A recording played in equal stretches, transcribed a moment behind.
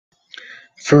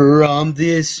From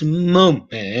this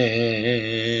moment,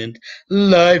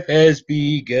 life has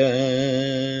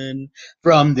begun.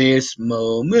 From this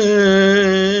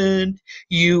moment,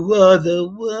 you are the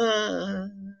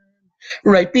one.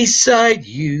 Right beside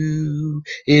you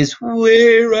is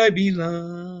where I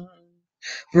belong.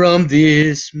 From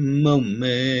this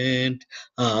moment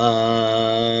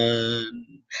on,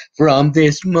 from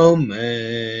this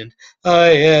moment, I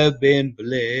have been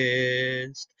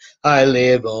blessed. I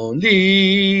live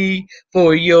only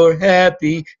for your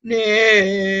happiness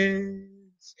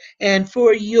and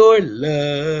for your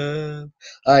love.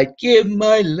 I'd give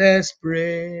my last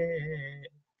breath.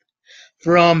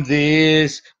 From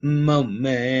this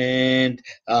moment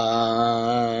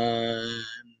on,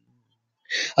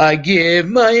 I give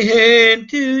my hand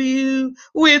to you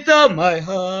with all my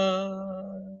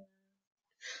heart.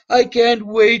 I can't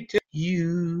wait to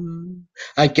you.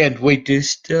 I can't wait to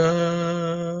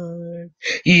start.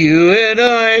 You and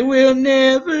I will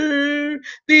never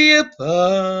be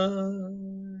apart.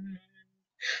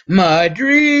 My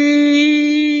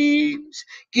dreams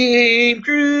came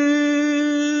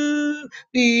true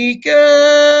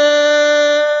because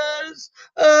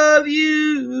of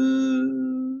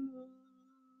you.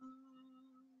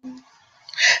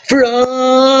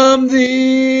 From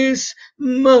this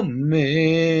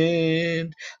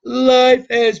moment, life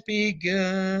has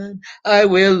begun. I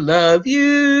will love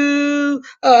you.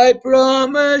 I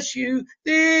promise you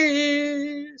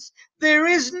this. There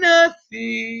is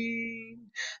nothing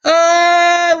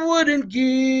I wouldn't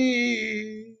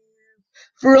give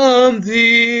from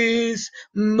this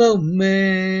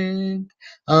moment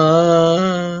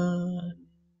on.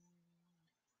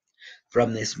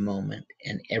 From this moment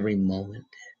and every moment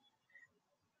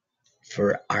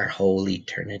for our whole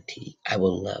eternity, I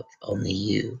will love only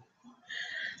you.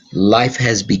 Life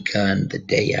has begun the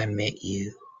day I met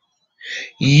you.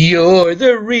 You're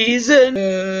the reason,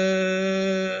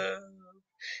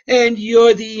 and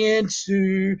you're the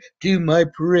answer to my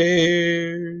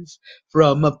prayers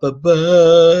from up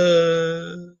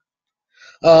above.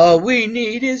 All we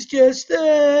need is just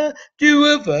the two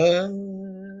of us.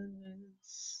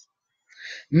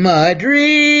 My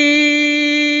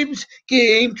dreams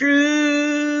came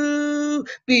true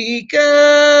because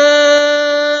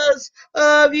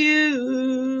of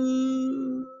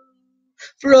you.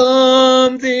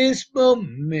 From this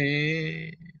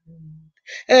moment,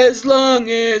 as long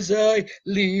as I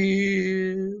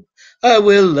live, I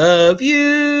will love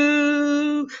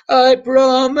you. I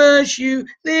promise you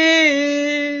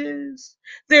this.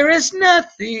 There is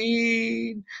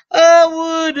nothing I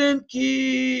wouldn't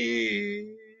give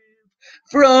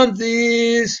from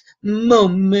this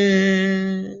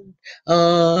moment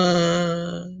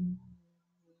on.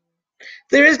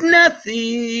 There is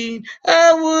nothing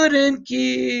I wouldn't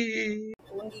give.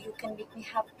 Only you can make me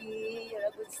happy. You're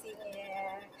a good singer.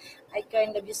 I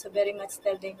kind of you so very much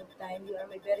till the end of time. You are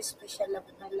my very special love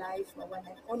of my life, my one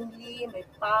and only, my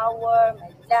power, my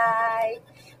light,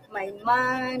 my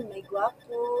man, my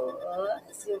guapo,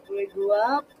 super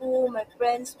guapo, my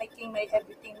friends, my king, my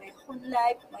everything, my whole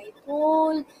life, my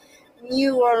whole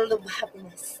new world of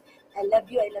happiness. I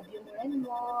love you more and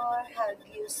more. Hug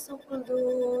you so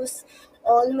close.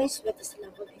 All my sweetest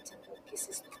love and gentle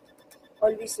kisses.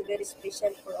 Always very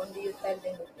special for only you till the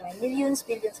end of time. Millions,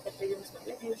 billions, quadrillions, I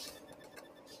love you.